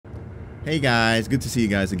Hey guys, good to see you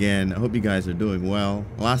guys again. I hope you guys are doing well.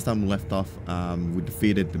 Last time we left off, we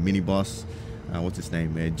defeated the mini-boss, what's his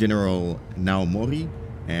name, General Naomori,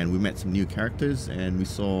 and we met some new characters, and we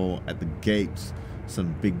saw at the gates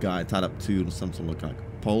some big guy tied up to something look like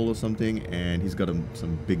a pole or something, and he's got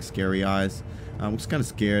some big scary eyes. I was kind of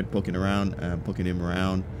scared poking him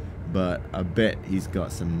around, but I bet he's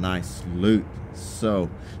got some nice loot.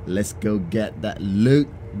 So let's go get that loot,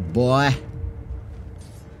 boy.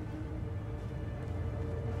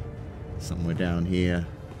 Somewhere down here.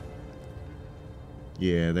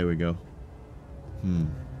 Yeah, there we go.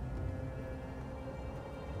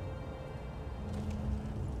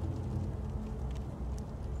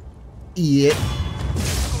 Yeah.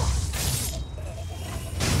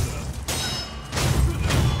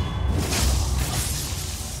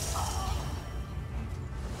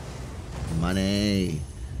 Money.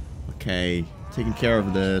 Okay, taking care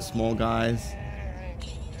of the small guys.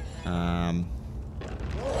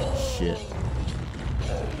 Shit.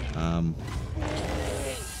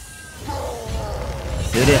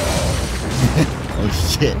 Hit it. Oh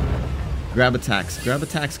shit. Grab attacks. Grab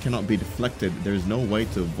attacks cannot be deflected. There is no way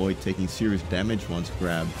to avoid taking serious damage once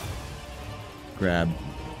grabbed. Grab.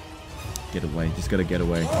 Get away. Just gotta get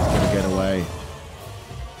away. Just gotta get away.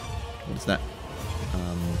 What is that?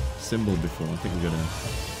 Symbol before. I think we're gonna.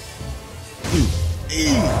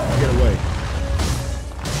 Get away.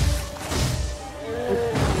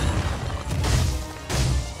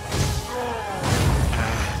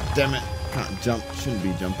 Damn it. Can't jump. Shouldn't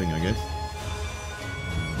be jumping, I guess.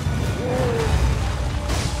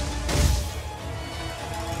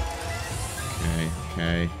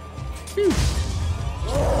 Okay. Ooh.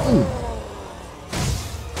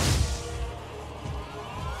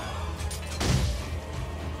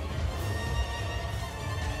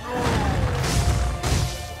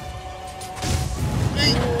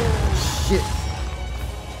 Hey. Shit.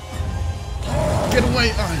 Get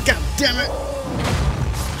away. Oh, god damn it.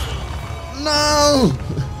 No!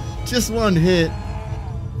 Just one hit.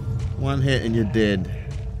 One hit and you're dead.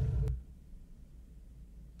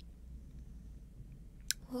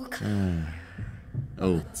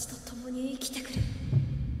 Oh.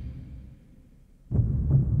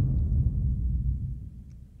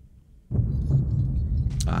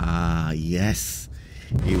 Ah, yes.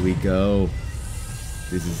 Here we go.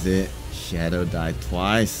 This is it. Shadow died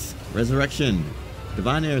twice. Resurrection.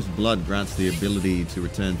 Divine Heir's blood grants the ability to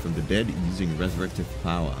return from the dead using resurrective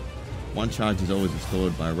power. One charge is always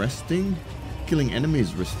restored by resting. Killing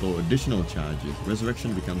enemies restore additional charges.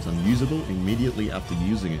 Resurrection becomes unusable immediately after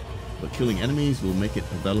using it, but killing enemies will make it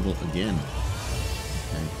available again.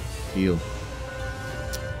 Okay, heal.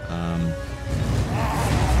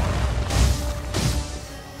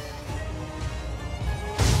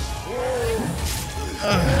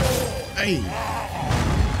 Hey!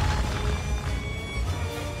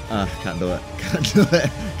 Can't do it. Can't do it.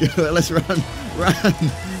 Get away. Let's run. Run.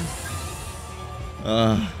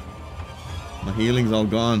 My healing's all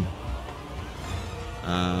gone. What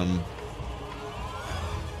am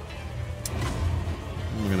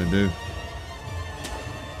I gonna do?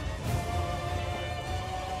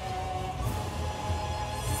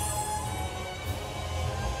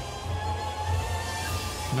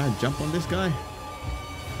 Can I jump on this guy?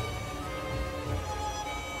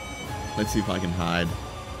 Let's see if I can hide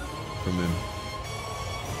from him.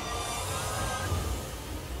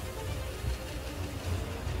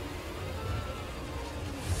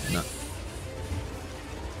 No.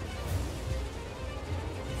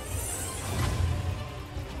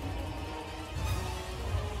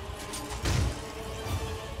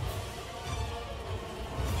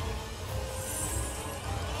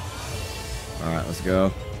 Alright, let's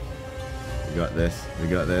go. We got this. We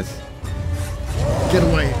got this. Get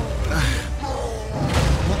away!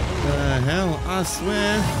 What the hell? I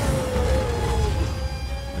swear.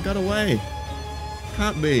 I got away.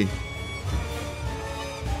 Can't be.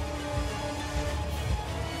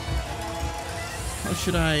 How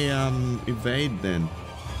should I evade then?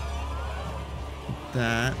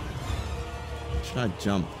 That. Should I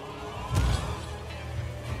jump?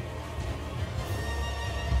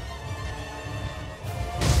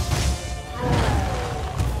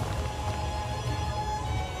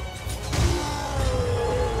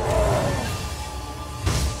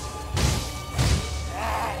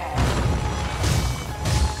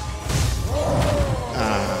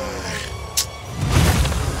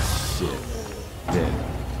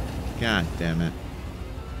 God damn it.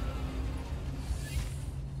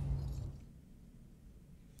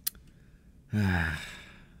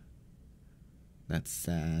 That's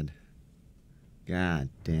sad. God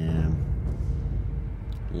damn.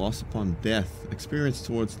 Loss upon death. Experience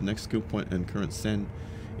towards the next skill point and current sen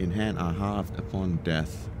in hand are halved upon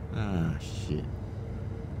death. Ah, shit.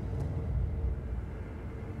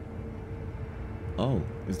 Oh,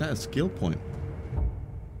 is that a skill point?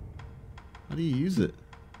 How do you use it?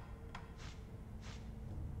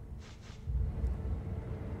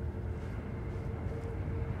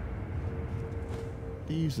 How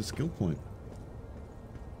do you use a skill point?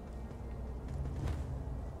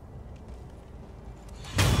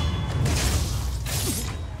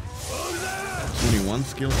 One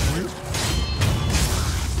skill point.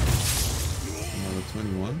 Another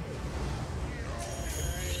 21.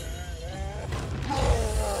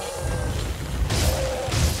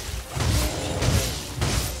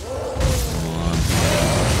 Come on.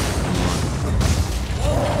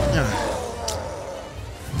 Yeah.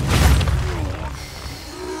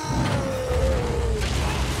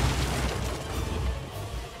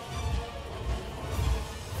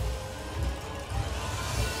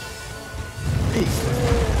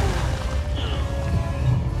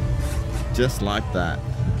 Just like that.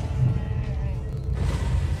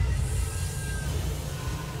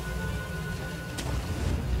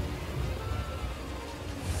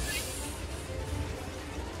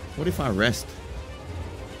 What if I rest?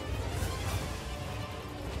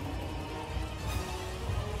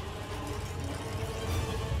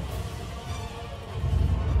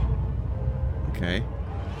 Okay.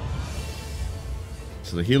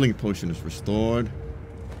 So the healing potion is restored.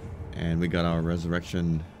 And we got our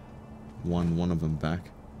resurrection one of them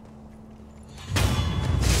back.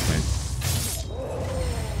 Okay.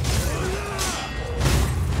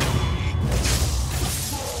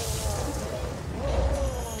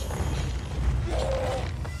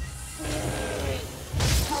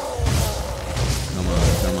 Come on,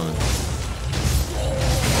 come on.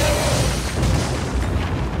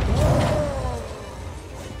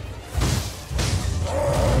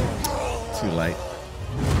 Too late.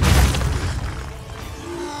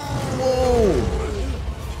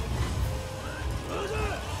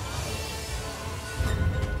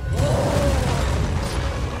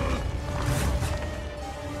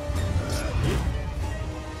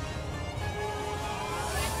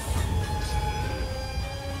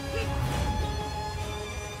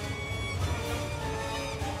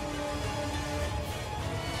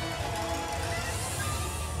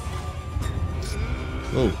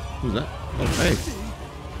 Whoa, who's that? Oh, hey.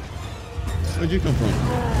 Where'd you come from?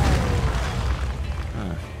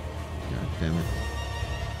 Ah, god damn it.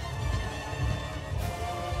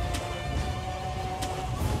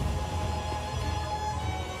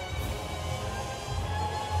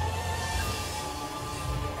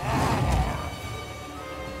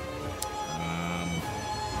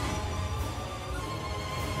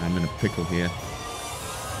 I'm in a pickle here.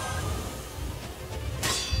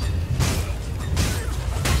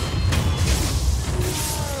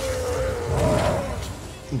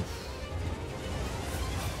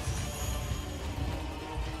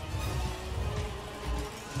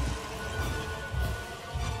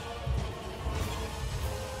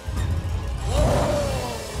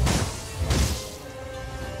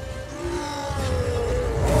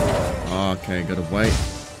 Okay, gotta wait.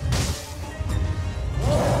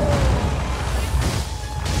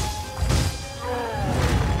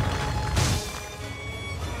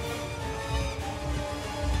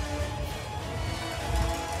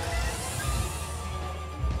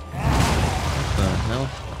 What the hell?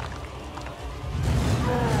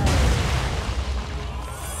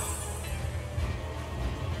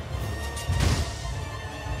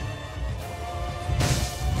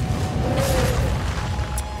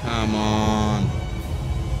 Come on.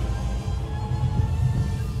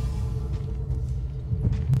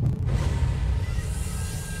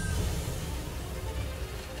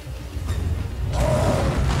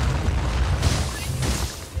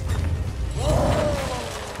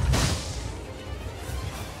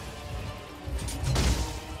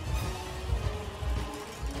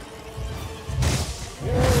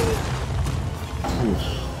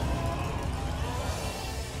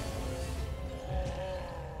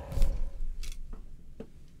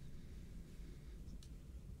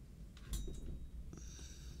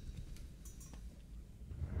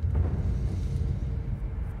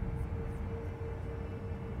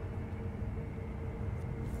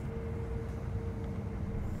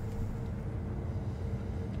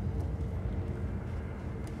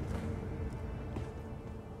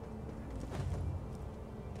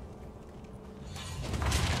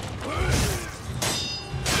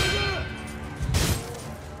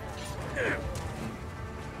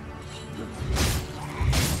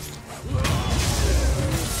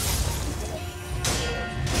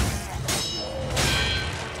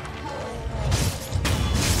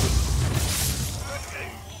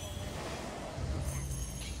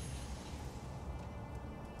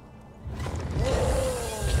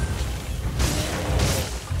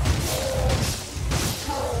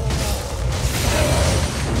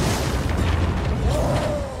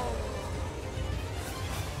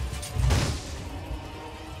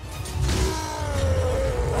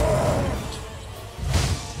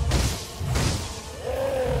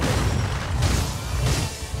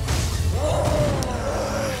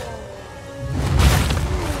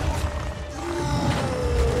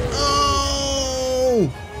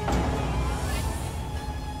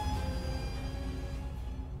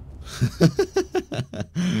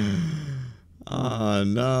 Oh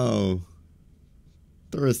no.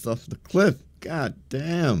 Threw us off the cliff. God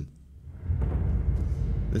damn.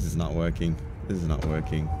 This is not working. This is not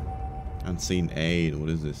working. Unseen aid. What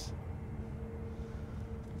is this?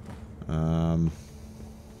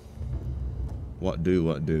 What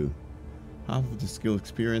do? Half of the skill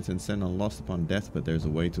experience and send are lost upon death, but there's a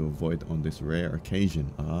way to avoid on this rare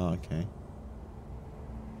occasion. Ah, okay.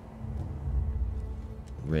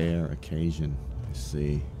 Rare occasion. I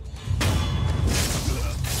see.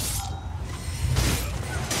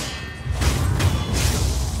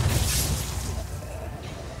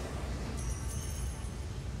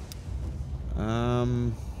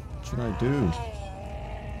 What should I do?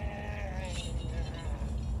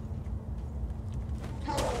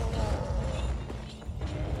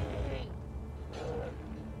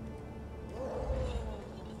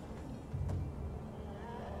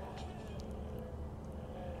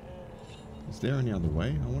 Is there any other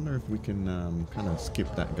way? I wonder if we can kind of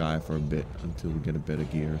skip that guy for a bit until we get a better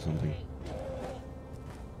gear or something.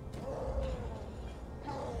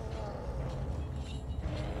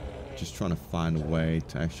 Just trying to find a way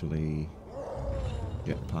to actually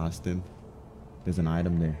get past him. There's an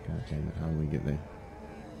item there. God damn it, how do we get there?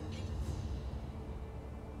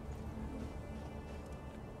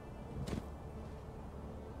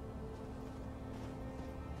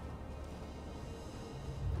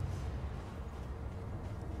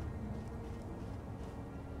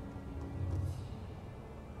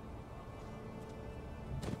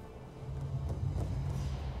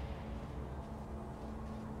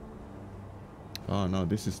 Oh no,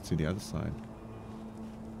 this is to the other side.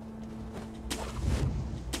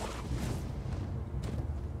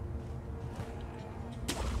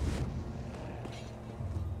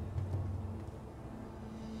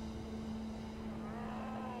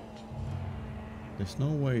 There's no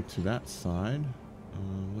way to that side.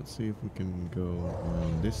 Let's see if we can go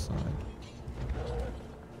around this side.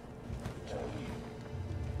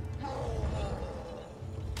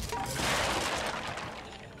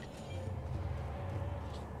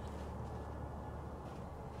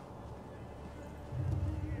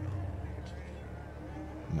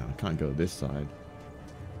 No, I can't go this side.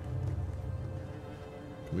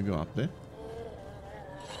 Can we go up there?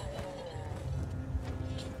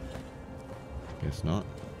 Guess not.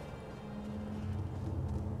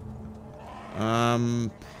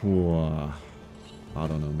 I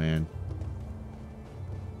don't know, man.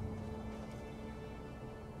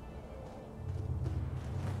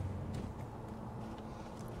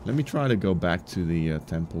 Let me try to go back to the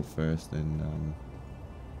temple first and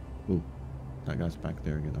ooh, that guy's back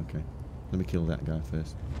there again. Okay, let me kill that guy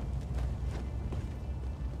first.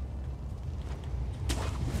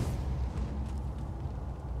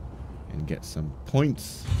 And get some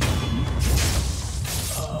points.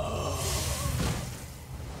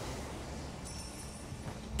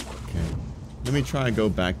 Okay, let me try and go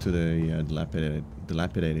back to the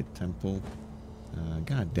dilapidated temple.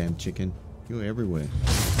 Goddamn chicken, you're everywhere.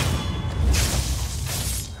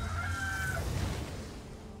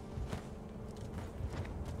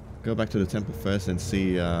 Go back to the temple first and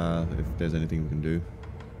see if there's anything we can do.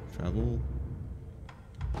 Travel.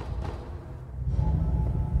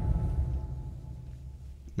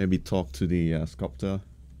 Maybe talk to the sculptor,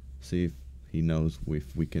 see if he knows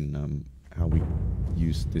if we can how we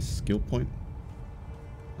use this skill point.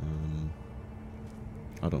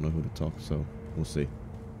 I don't know who to talk, so we'll see.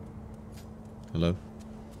 Hello,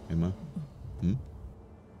 Emma. Hmm?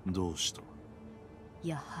 どうした?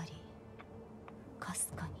 やはりか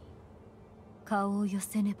すかに顔を寄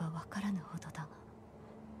せねばわからぬほどだが。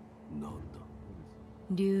なんだ?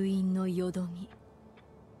 流因のよどみ、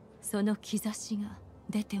その兆しが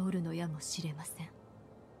出ておるのやもしれません。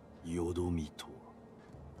よどみとは?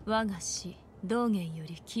 我が師道元よ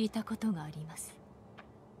り聞いたことがあります。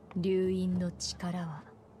流因の力は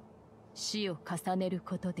死を重ねる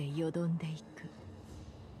ことでよどんでいく。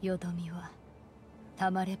よどみは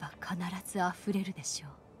たまれば必ず溢れるでしょ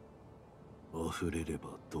う。溢れれば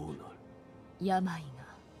どうなる? 病が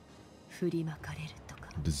振りまかれるとか。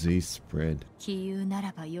Disease spread. 杞憂な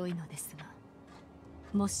らば良いのですが、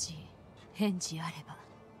もし返事あれば。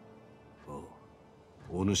ああ、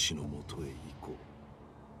お主のもとへ行こう。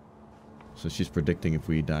 So she's predicting if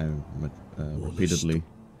we die repeatedly,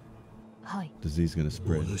 はい。 disease is gonna お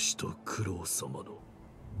spread. 主と九郎様の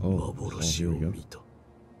Oh, 幻 here を we go. 見た。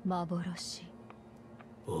幻。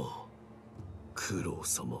ああ、九郎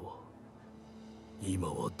様は今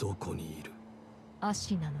はどこにいる？ア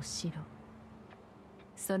シナの城、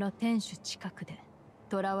その天守近くで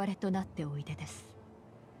囚われとなっておいでです。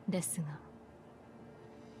ですが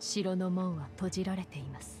城の門は閉じられてい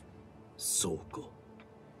ます。そうか。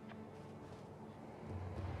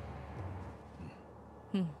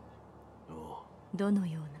うん。ああ、どの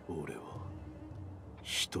ような。俺は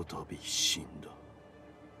ひとたび死んだ。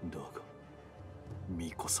だが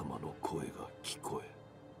巫女様の声が聞こえ、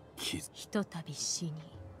ひとたび死に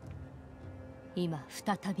今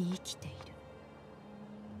再び生きている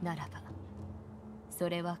ならば、そ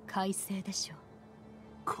れは改正でしょう。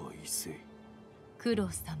改正。九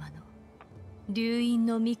郎様の流因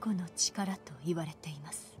の巫女の力と言われてい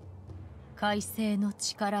ます。改正の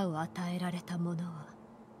力を与えられた者は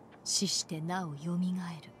死してなおよみ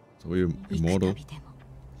がえる。So we're 幾 immortal. 度でも。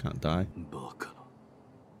 Can't die. バカな。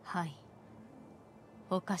はい、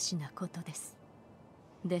おかしなことです。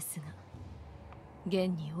ですが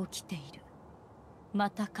現に起きている。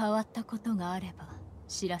また変わったことがあれば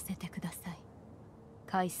知らせてください。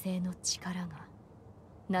改正の力が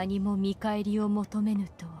何も見返りを求めぬ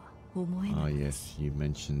とは思えない。Ah, yes, you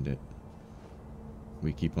mentioned it.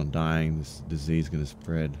 We keep on dying, this disease is gonna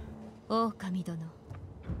spread. 狼殿、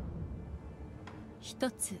一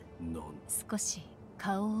つ少し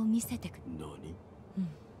顔を見せてく。何？うん。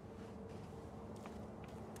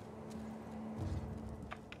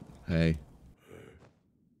 Hey.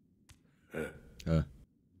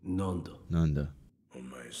 なんだ？なんだ？お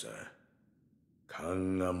前さ、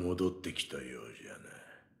勘が戻ってきたようじゃな。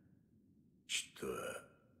ちっとは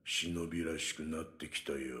忍びらしくなってき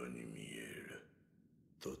たように見える。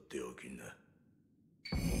とっておきな。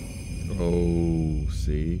Oh,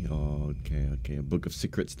 see? Oh, okay. A book of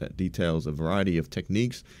secrets that details a variety of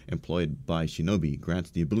techniques employed by shinobi.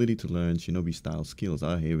 Grants the ability to learn shinobi-style skills.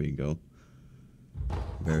 Ah, here we go.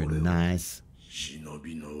 Very nice. 忍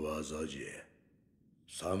びの技じゃ。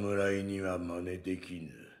侍には真似でき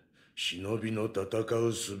ぬ。忍びの戦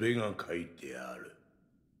う術が書いてある。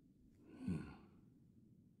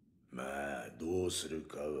まあ、どうする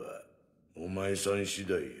かはお前さん次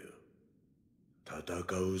第よ。戦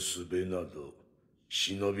う術など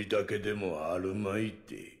忍びだけでもあるまい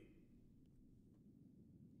て。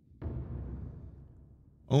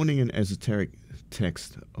 Owning an esoteric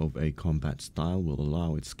text of a combat style will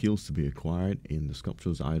allow its skills to be acquired in the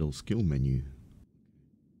sculpture's idle skill menu.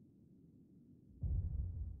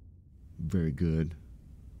 Very good.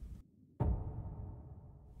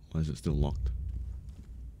 Why is it still locked?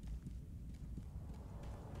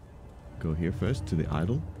 Go here first to the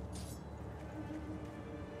idle.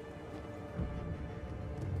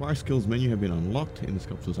 Acquire skills menu have been unlocked in the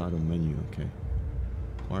sculpture's idle menu. Okay.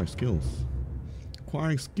 Acquire skills.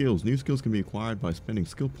 Acquiring skills. New skills can be acquired by spending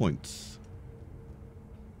skill points.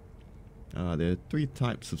 There are 3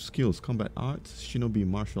 types of skills: combat arts, shinobi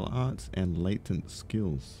martial arts, and latent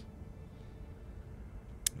skills.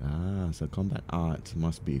 So combat arts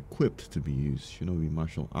must be equipped to be used. Shinobi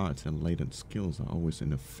martial arts and latent skills are always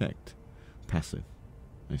in effect. Passive.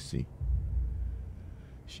 I see.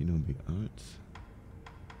 Shinobi arts.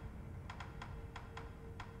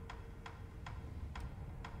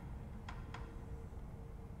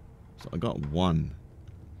 So I got 1.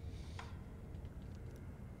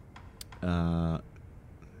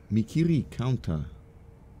 Mikiri counter.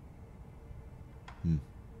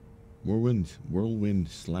 Whirlwind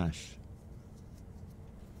slash.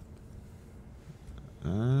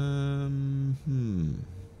 Don't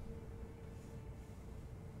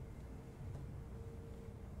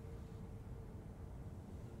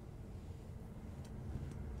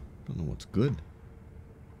know what's good.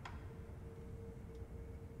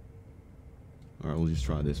 Alright, we'll just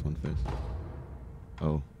try this one first.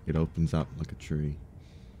 Oh, it opens up like a tree.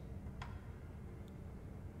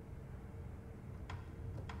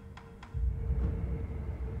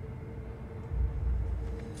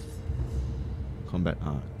 Combat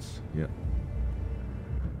arts, yep.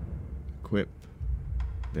 Equip.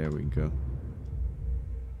 There we go.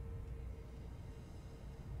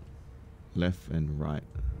 Left and right.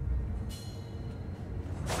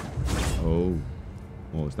 Oh.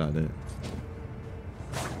 Oh, is that it?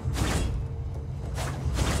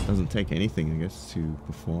 Doesn't take anything, I guess, to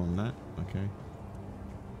perform that. Okay.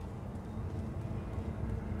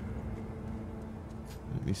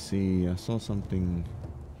 Let me see. I saw something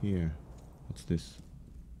here. What's this?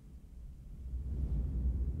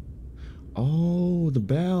 Oh, the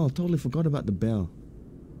bell. Totally forgot about the bell.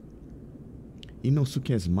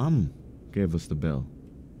 Inosuke's mom gave us the bell.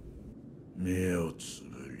 目をつ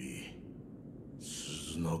ぶり、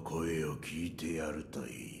鈴の声を聞いてやると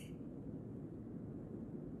いい。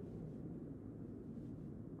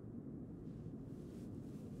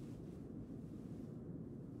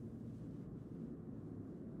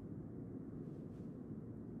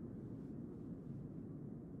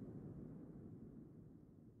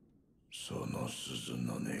その鈴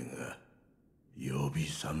の音が呼び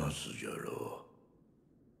覚ますじゃろ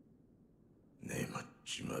う。眠っ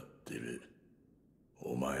ちまってる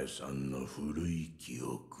お前さんの古い記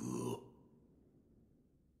憶を。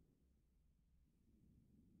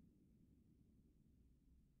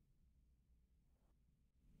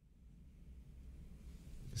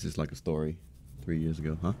This is like a story 3 years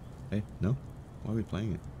ago, huh? Hey, no? Why are we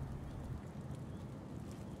playing it?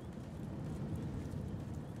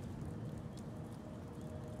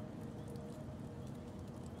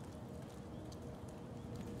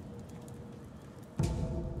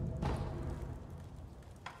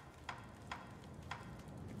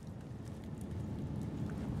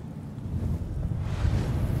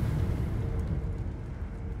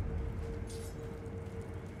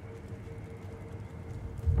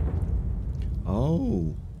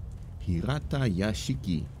 Oh, Hirata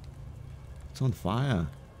Yashiki. It's on fire.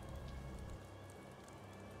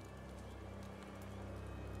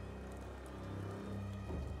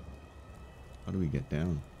 How do we get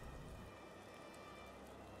down?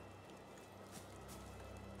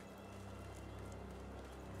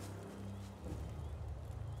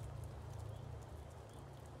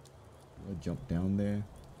 Do I jump down there?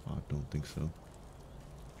 Oh, I don't think so.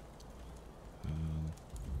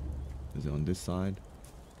 Is it on this side?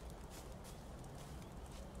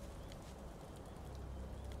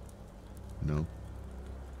 No.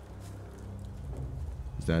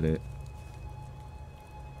 Is that it?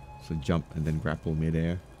 So jump and then grapple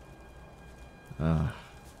midair.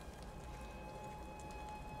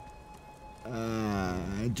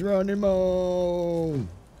 Geronimo!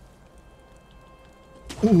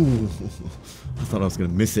 Ooh! I thought I was gonna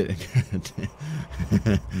miss it.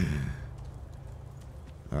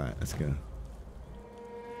 Alright, let's go.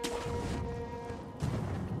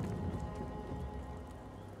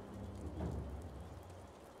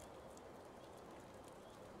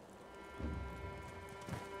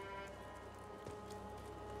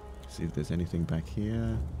 See if there's anything back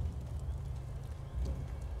here.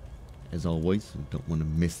 As always, I don't want to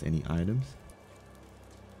miss any items.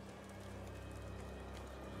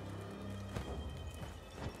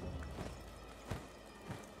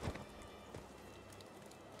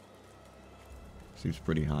 Seems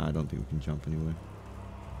pretty high. I don't think we can jump anywhere.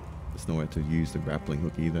 There's nowhere to use the grappling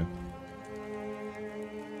hook either.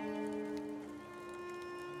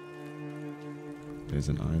 There's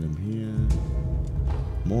an item here.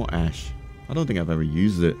 More ash. I don't think I've ever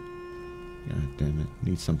used it. God damn it.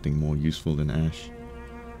 Need something more useful than ash.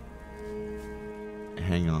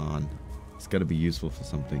 Hang on. It's got to be useful for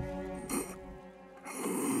something.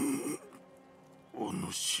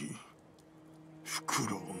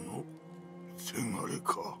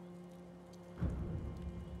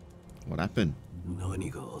 What happened? 何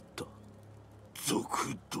があった？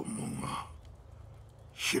族どもが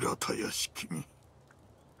平田屋敷に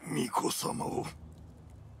巫女様を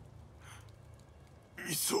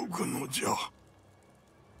急ぐのじゃ。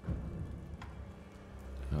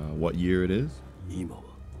What year it is? 今は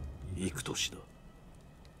いく年だ？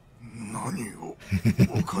何を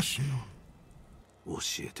おかしな。教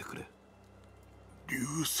えてくれ。流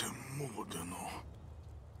泉詣での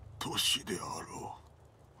年であろう。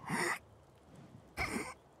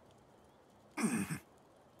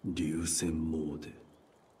流泉詣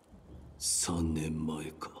3年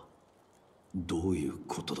前か。どういう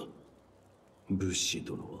ことだ？武士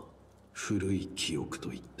殿は古い記憶と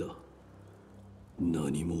言った。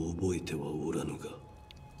何も覚えてはおらぬが、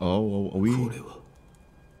これは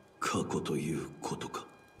過去ということか。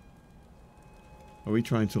Are we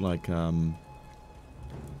trying to like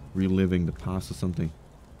reliving the past or something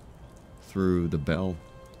through the bell?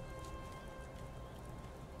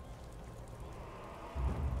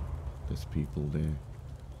 There's people there.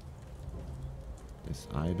 This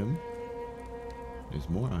item. There's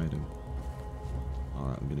more item. All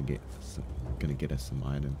right, I'm gonna get us some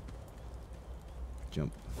item.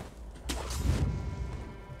 Jump.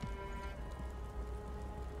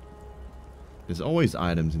 There's always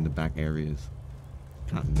items in the back areas.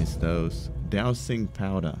 Can't miss those. Dousing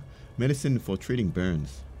powder. Medicine for treating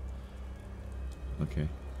burns. Okay.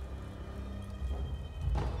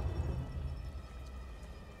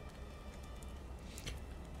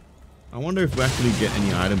 I wonder if we actually get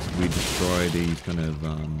any items if we destroy these kind of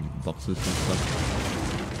boxes and stuff.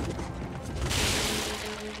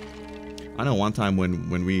 I know one time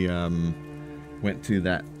when we went to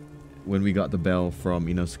that, when we got the bell from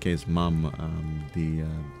Inosuke's mum,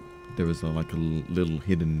 there was like a little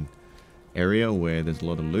hidden area where there's a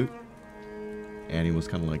lot of loot, and it was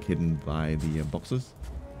kind of like hidden by the boxes.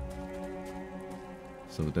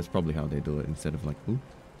 So that's probably how they do it instead of like, ooh.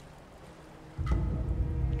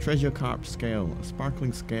 Treasure carp scale. A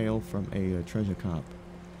sparkling scale from a treasure carp.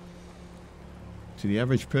 To the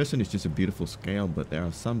average person, it's just a beautiful scale, but there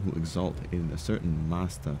are some who exalt in a certain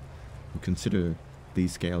master who consider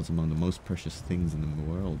these scales among the most precious things in the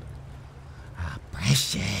world. Ah,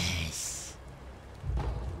 precious!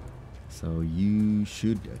 So you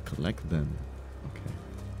should collect them. Okay.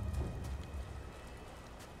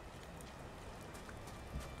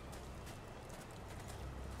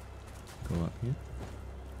 Go up here?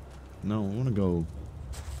 No, I want to go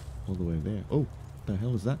all the way there. Oh, what the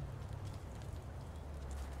hell is that?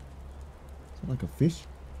 Is that like a fish?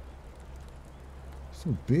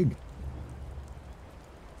 So big.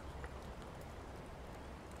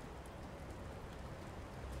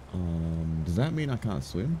 Does that mean I can't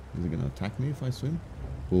swim? Is it gonna attack me if I swim?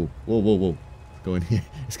 Whoa, whoa, whoa, whoa. It's going here.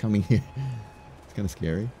 It's coming here. It's kind of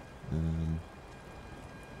scary.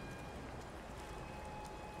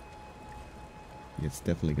 Yeah, it's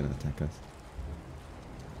definitely gonna attack us.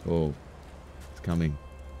 Oh, it's coming.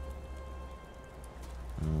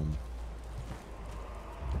 Oh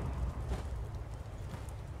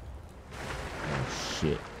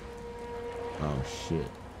shit. Oh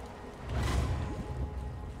shit.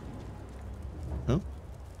 Huh?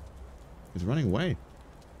 It's running away.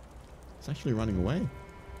 It's actually running away.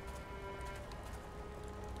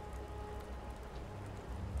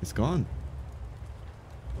 It's gone.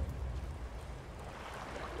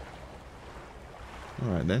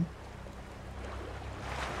 Alright then.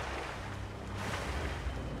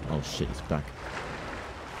 Oh shit, it's back.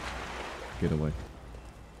 Get away.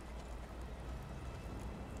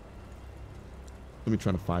 Let me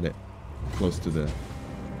try to fight it. Close to the...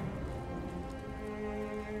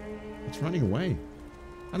 It's running away.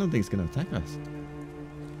 I don't think it's gonna attack us.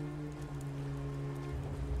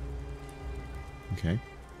 Okay.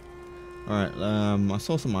 Alright, I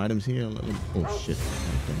saw some items here. Oh shit.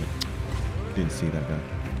 Oh, damn it. Didn't see that guy.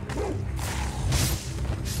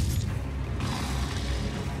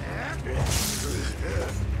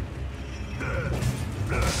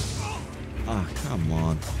 Ah, come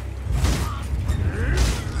on.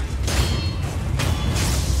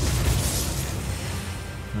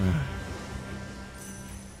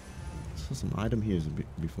 Saw some item here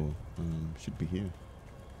before. Should be here.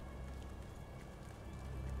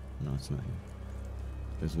 No, it's not here.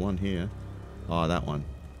 There's one here. Oh, that one.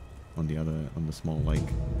 On the small lake.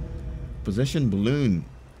 Possession balloon.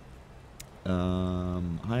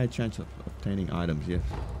 Higher chance of obtaining items. Yes.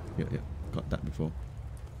 Yeah. Got that before.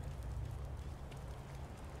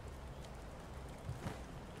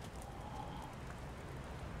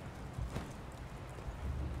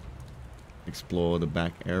 Explore the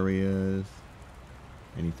back areas.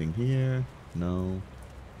 Anything here? No.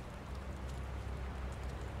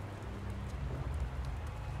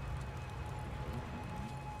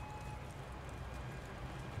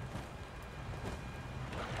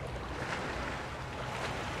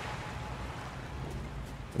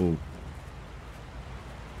 Oh.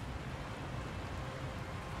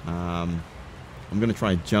 I'm gonna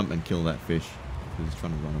try and jump and kill that fish. He's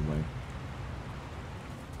trying to run away.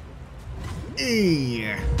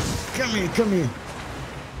 Hey, come here.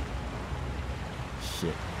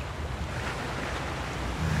 Shit.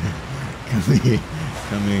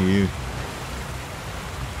 Come here, you.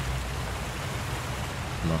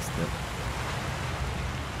 Lost it.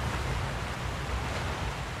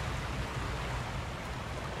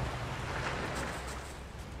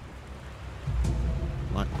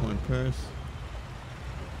 Litecoin purse.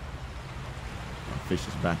 Oh, fish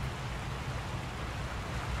is back.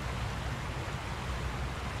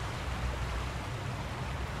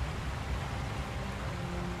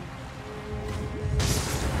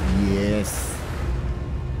 Yes.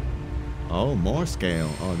 Oh, more scale.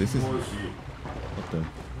 Oh, this is... What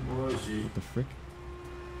the frick?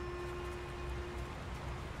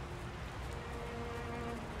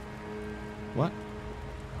 What?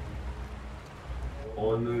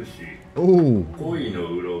 Oh.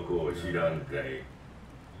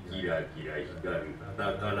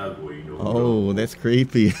 Oh, that's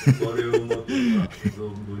creepy.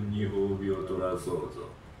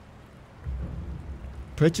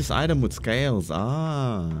 Purchase item with scales.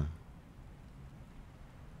 Ah.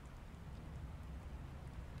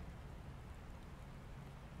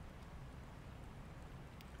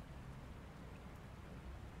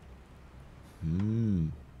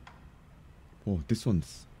 Oh, this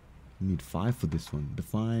one's... You need 5 for this one.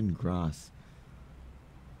 Define grass.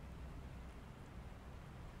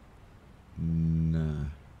 Nah,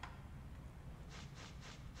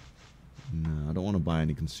 I don't want to buy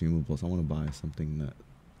any consumables. I want to buy something that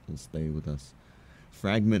will stay with us.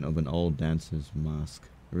 Fragment of an old dancer's mask.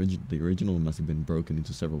 The original must have been broken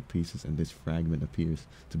into several pieces, and this fragment appears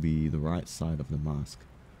to be the right side of the mask.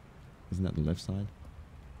 Isn't that the left side?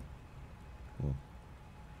 Oh.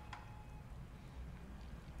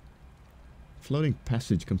 Floating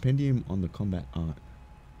passage. Compendium on the combat art.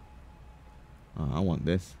 I want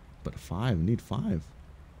this. But 5. I need 5.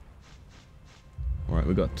 Alright,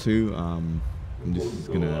 we got 2. I'm just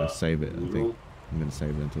gonna save it, I think. I'm gonna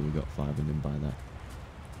save it until we got 5 and then buy that.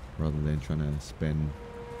 Rather than trying to spend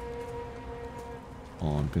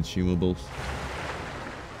on consumables.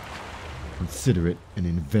 Consider it an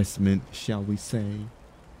investment, shall we say.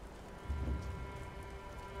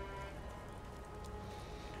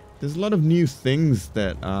 There's a lot of new things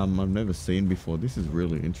that I've never seen before. This is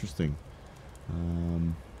really interesting.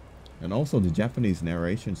 And also the Japanese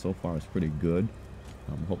narration so far is pretty good.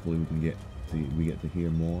 Hopefully we can get to hear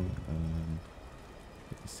more.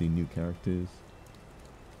 Get to see new characters.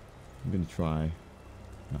 I'm gonna try.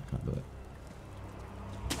 No, I can't do it.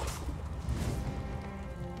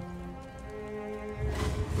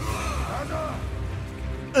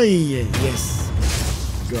 Oh yeah, yes.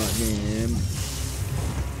 Got him.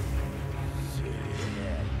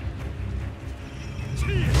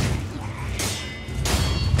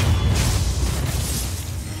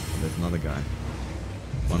 There's another guy.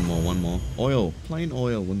 One more. Oil. Plain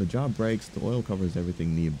oil. When the jar breaks, the oil covers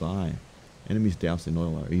everything nearby. Enemies doused in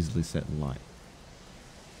oil are easily set light.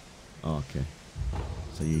 Oh, okay.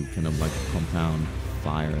 So you kind of like compound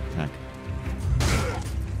fire attack.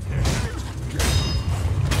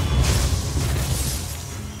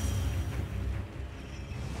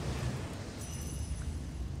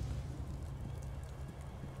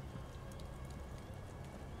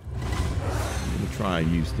 I'm gonna try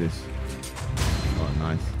and use this. Oh,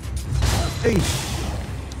 nice. Hey!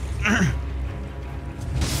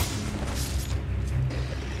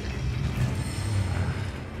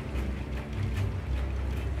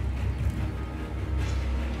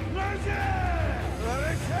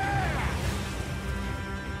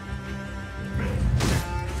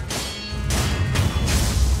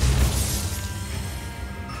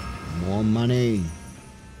 More money.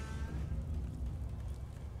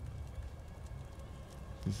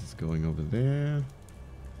 This is going over there.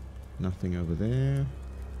 Nothing over there.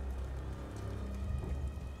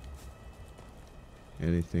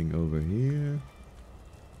 Anything over here?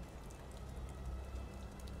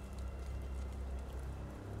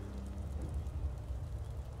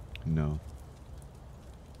 No.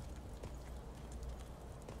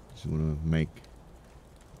 Just want to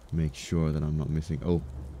make sure that I'm not missing. Oh,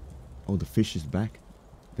 the fish is back.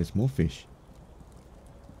 There's more fish.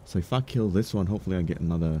 So if I kill this one, hopefully I get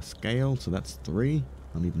another scale. So that's 3.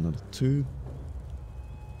 I need another 2.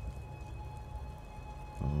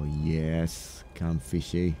 Oh yes, come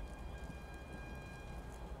fishy.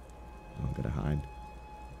 Oh, I gotta hide.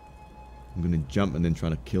 I'm gonna jump and then try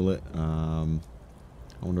to kill it. I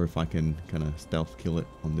wonder if I can kind of stealth kill it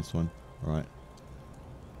on this one. All right.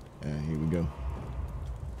 Here we go.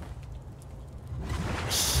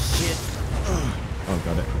 Shit. Oh,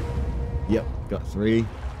 got it. Yep, got 3.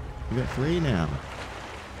 We got 3 now.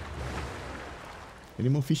 Any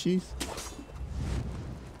more fishies?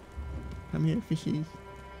 Come here, fishies.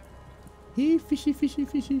 Here, fishy, fishy,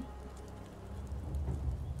 fishy.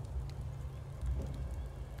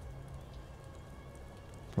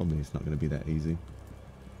 Probably it's not going to be that easy.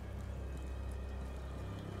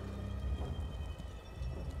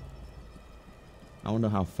 I wonder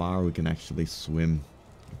how far we can actually swim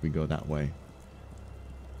if we go that way.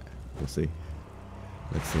 We'll see.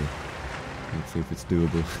 Let's see. Let's see if it's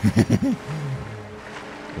doable.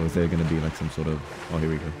 Or is there going to be like some sort of... Oh, here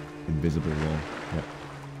we go. Invisible wall. Yep.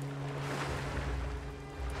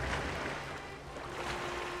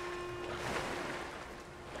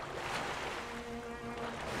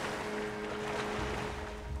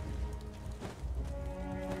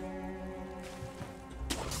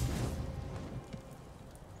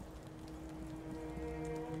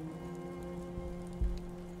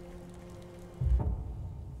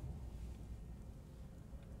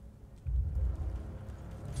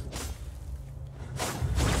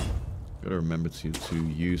 Gotta remember to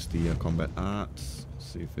use the combat arts.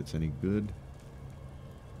 See if it's any good.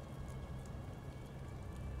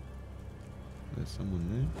 There's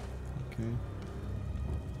someone there. Okay.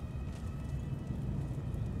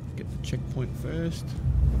 Get the checkpoint first.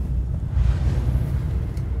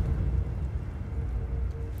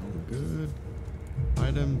 Oh, good.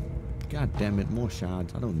 Item. God damn it, more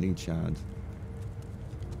shards. I don't need shards.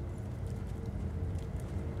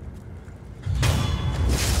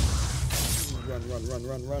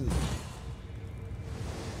 Run.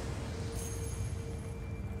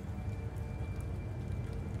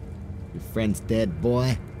 friend's dead,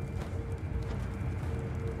 boy.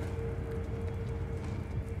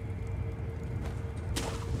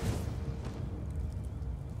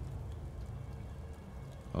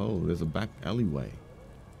 Oh, there's a back alleyway.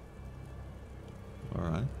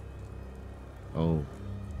 Alright. Oh.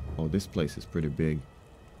 Oh, this place is pretty big.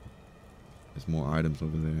 There's more items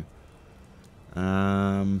over there.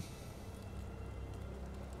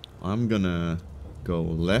 I'm gonna go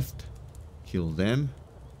left, kill them,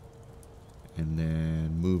 and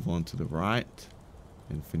then move on to the right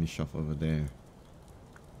and finish off over there.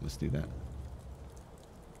 Let's do that.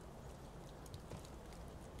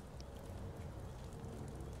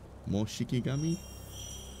 More Shikigami?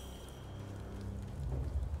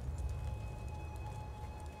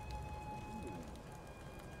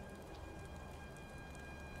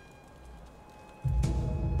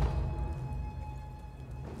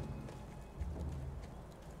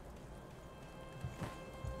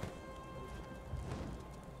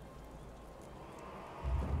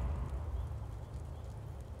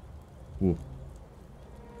 Whoa.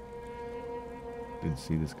 Didn't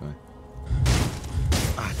see this guy.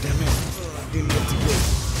 Ah, damn it! Didn't get to go.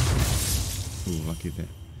 Ooh,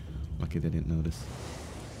 lucky they didn't notice.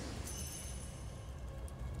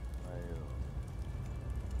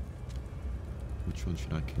 Which one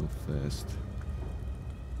should I kill first?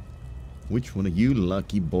 Which one of you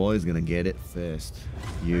lucky boys gonna get it first?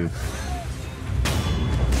 You.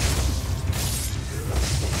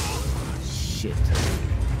 Shit.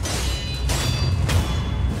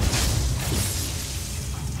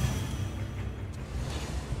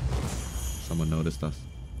 Someone noticed us.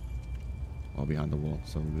 All behind the wall.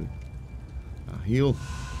 So good. Heal.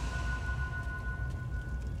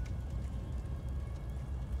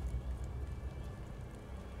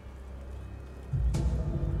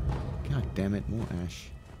 God damn it. More ash.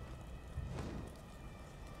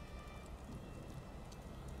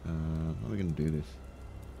 How are we going to do this?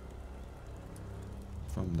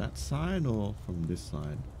 From that side or from this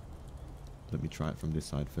side? Let me try it from this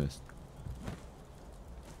side first.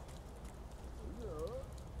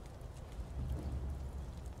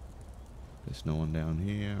 There's no one down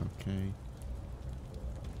here, okay.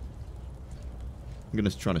 I'm gonna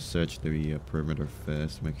try to search the perimeter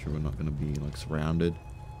first, make sure we're not gonna be like surrounded.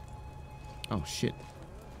 Oh shit.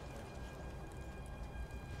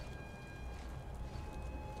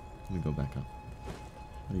 Let me go back up.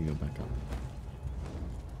 How do you go back up?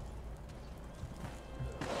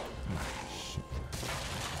 Oh shit.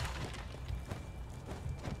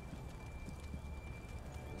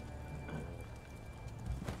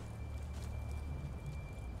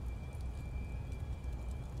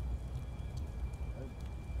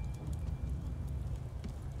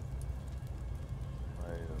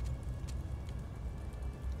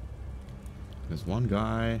 There's one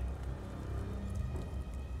guy.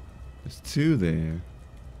 There's two there.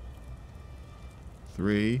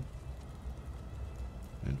 3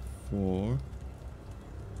 and 4.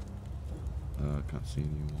 Can't see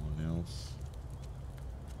anyone else.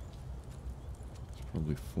 It's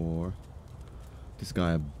probably 4. This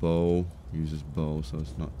guy a bow, uses bow, so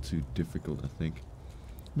it's not too difficult, I think.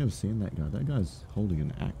 Never seen that guy. That guy's holding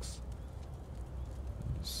an axe.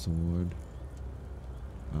 Sword.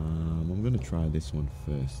 I'm gonna try this one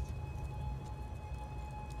first.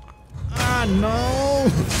 Ah, no!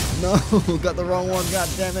 No, got the wrong one, god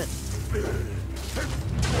damn it.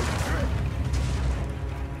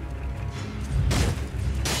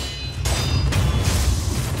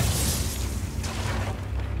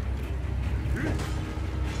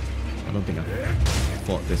 I don't think I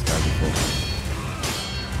fought this guy before.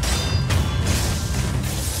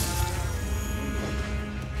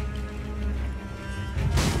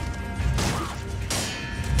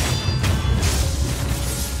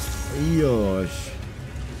 Yosh.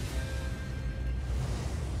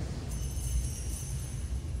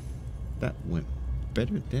 That went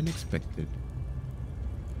better than expected.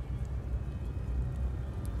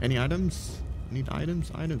 Any items? Need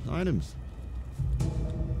items? Items.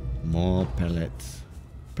 More pellets.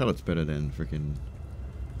 Pellets better than freaking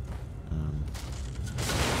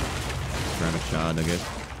ceramic shard, I guess.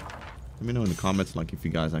 Let me know in the comments, like, if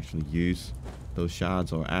you guys actually use those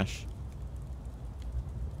shards or ash.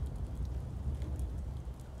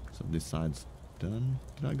 So this side's done.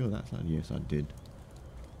 Did I go that side? Yes, I did.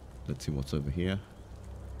 Let's see what's over here.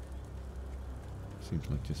 Seems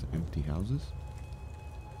like just empty houses.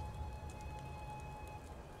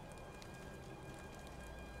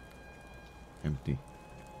 Empty.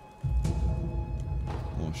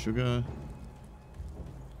 More sugar.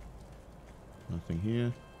 Nothing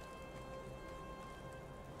here.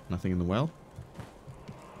 Nothing in the well?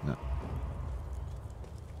 No.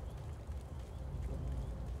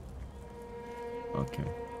 Okay.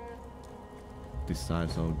 This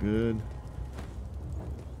side's all good.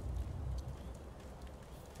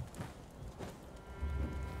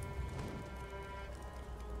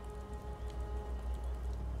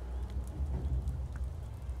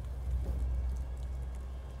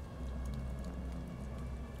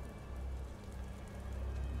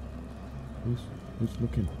 Who's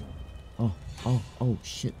looking? Oh,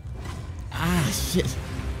 shit. Ah, shit.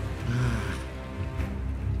 Ah.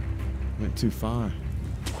 Went too far.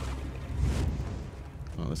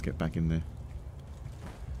 Oh, let's get back in there.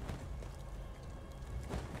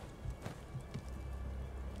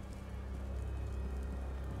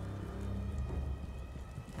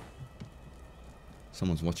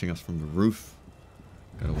 Someone's watching us from the roof.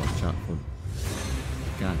 Gotta watch out for...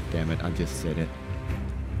 God damn it, I just said it.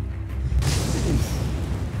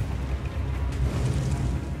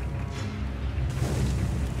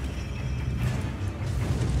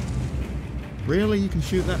 Really? You can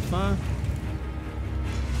shoot that far?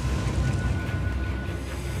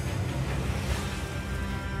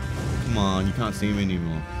 Come on, you can't see me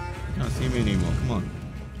anymore. You can't see me anymore. Come on.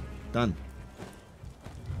 Done.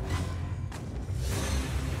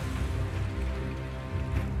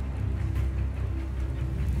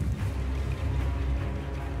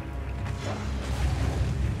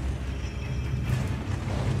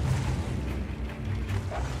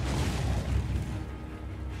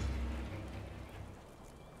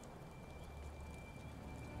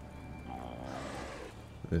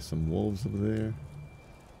 There's some wolves over there.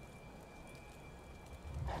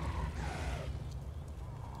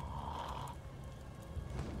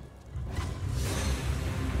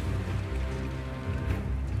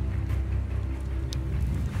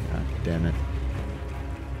 God damn it.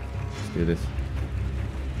 Let's do this.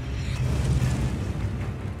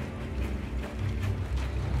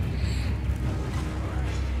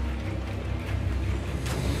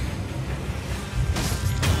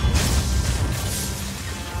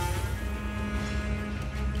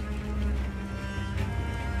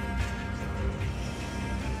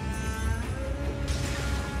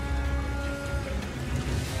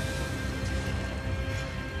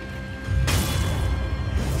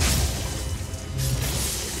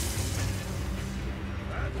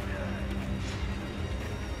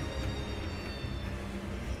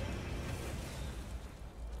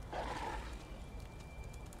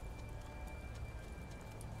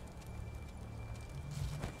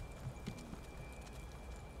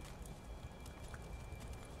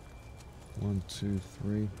 One, two,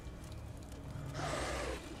 three.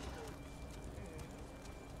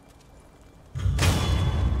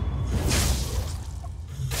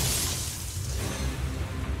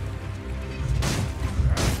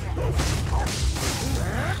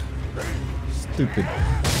 Stupid.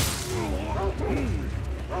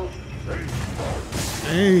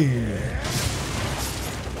 Hey.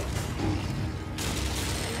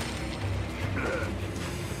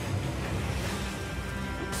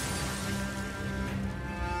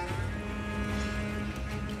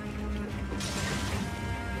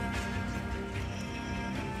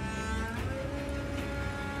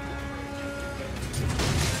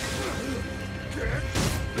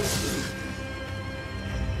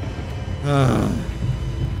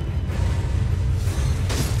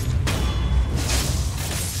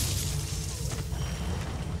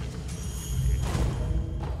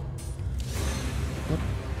 What?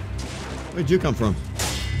 Where'd you come from?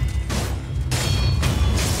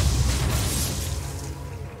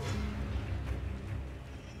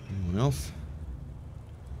 Anyone else?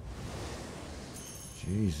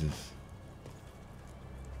 Jesus.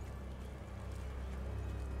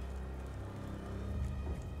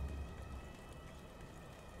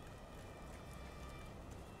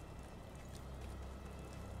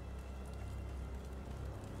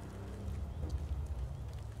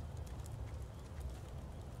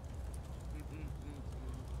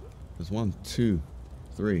 There's one, two,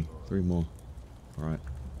 three more. All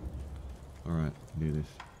right, do this.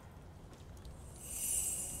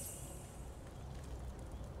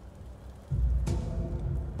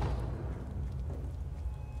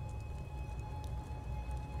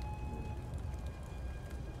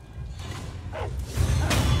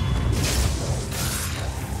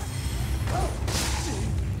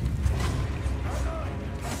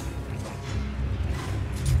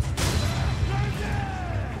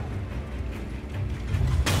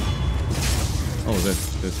 Oh,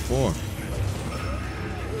 there's four.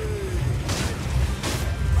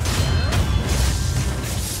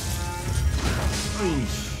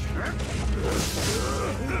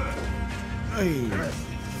 Hey,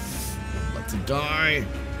 I'm about to die.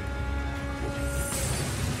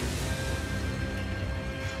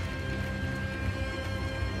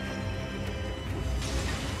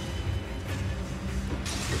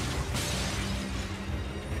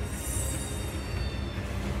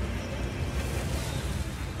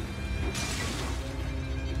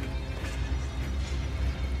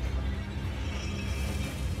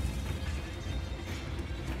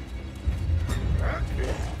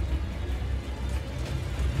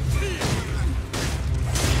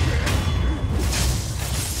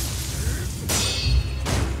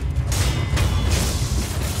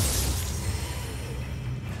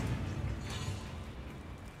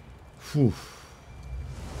 Whew.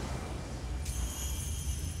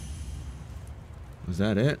 Was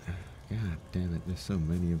that it? God damn it, there's so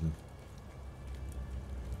many of them.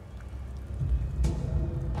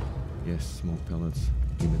 Yes, smoke pellets.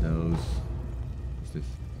 Give me those. What's this?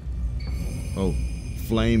 Oh,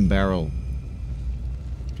 flame barrel.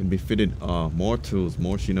 Can be fitted. Oh, more tools,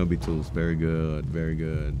 more shinobi tools. Very good, very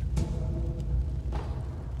good.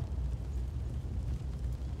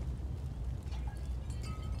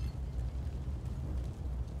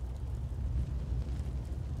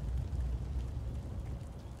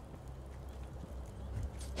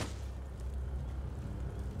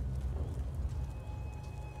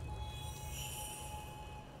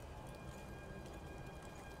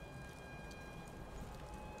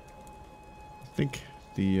 I think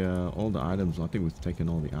all the items. I think we've taken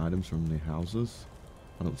all the items from the houses.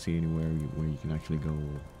 I don't see anywhere where you can actually go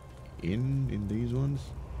in these ones.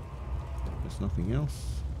 There's nothing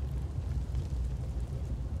else.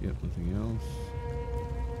 Yep, nothing else.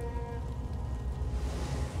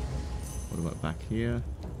 What about back here?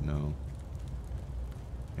 No.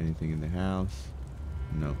 Anything in the house?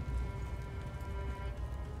 No.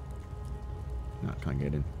 No, can't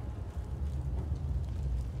get in.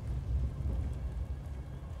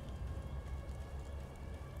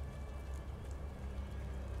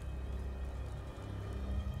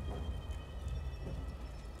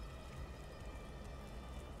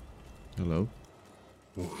 Hello?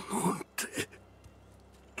 なんて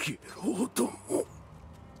ゲロども。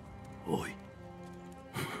おい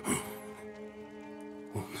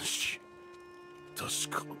お主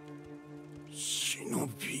確か忍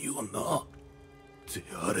びよな。で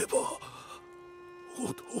あれば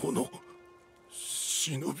お堂の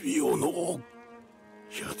忍びよの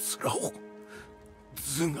奴らを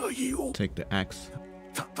頭蓋を Take the axe.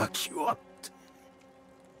 叩き割って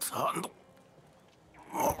頼む。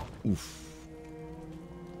Oof.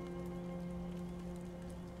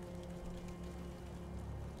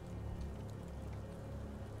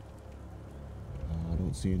 I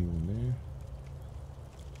don't see anyone there.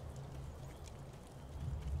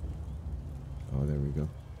 Oh, there we go.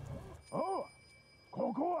 おう、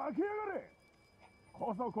ここを開けやがれ。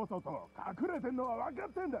こそこそと隠れてんのは分かっ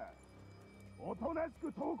てんだ。おとなし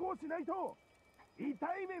く投降しないと痛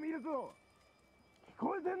い目見るぞ。聞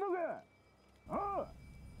こえてんのか。ああ。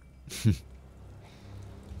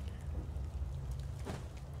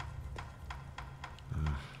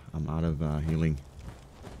I'm out of healing.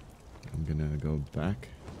 I'm gonna go back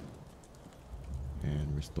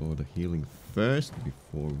and restore the healing first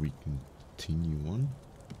before we continue on.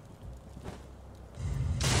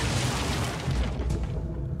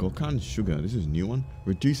 Gokan Sugar, this is a new one.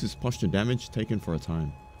 Reduces posture damage taken for a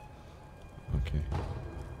time. Okay.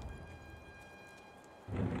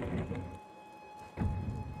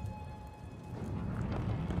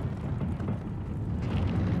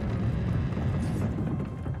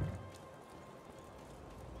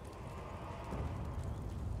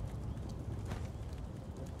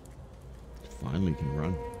 Finally can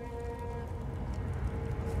run.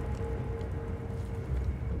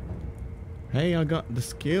 Hey, I got the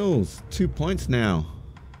skills. 2 points now.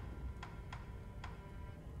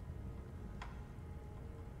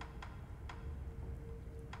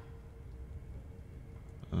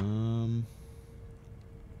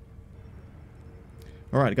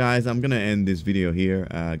 Alright guys, I'm gonna end this video here.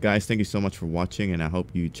 Guys, thank you so much for watching, and I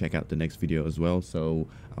hope you check out the next video as well. So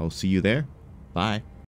I'll see you there. Bye.